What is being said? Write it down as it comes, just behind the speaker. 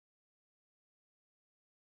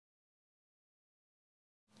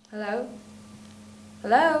Hello?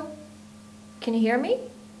 Hello? Can you hear me?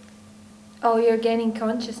 Oh, you're gaining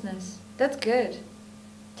consciousness. That's good.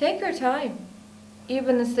 Take your time. You've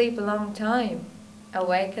been asleep a long time.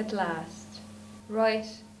 Awake at last. Right.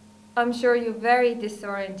 I'm sure you're very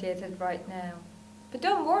disorientated right now. But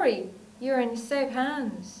don't worry, you're in safe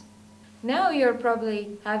hands. Now you're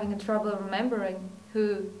probably having trouble remembering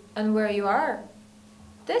who and where you are.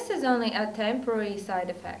 This is only a temporary side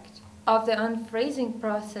effect of the unfreezing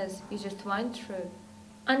process you just went through.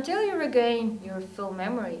 Until you regain your full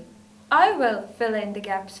memory, I will fill in the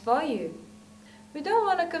gaps for you. We don't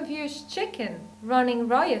want a confused chicken running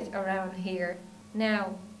riot around here.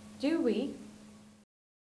 Now, do we?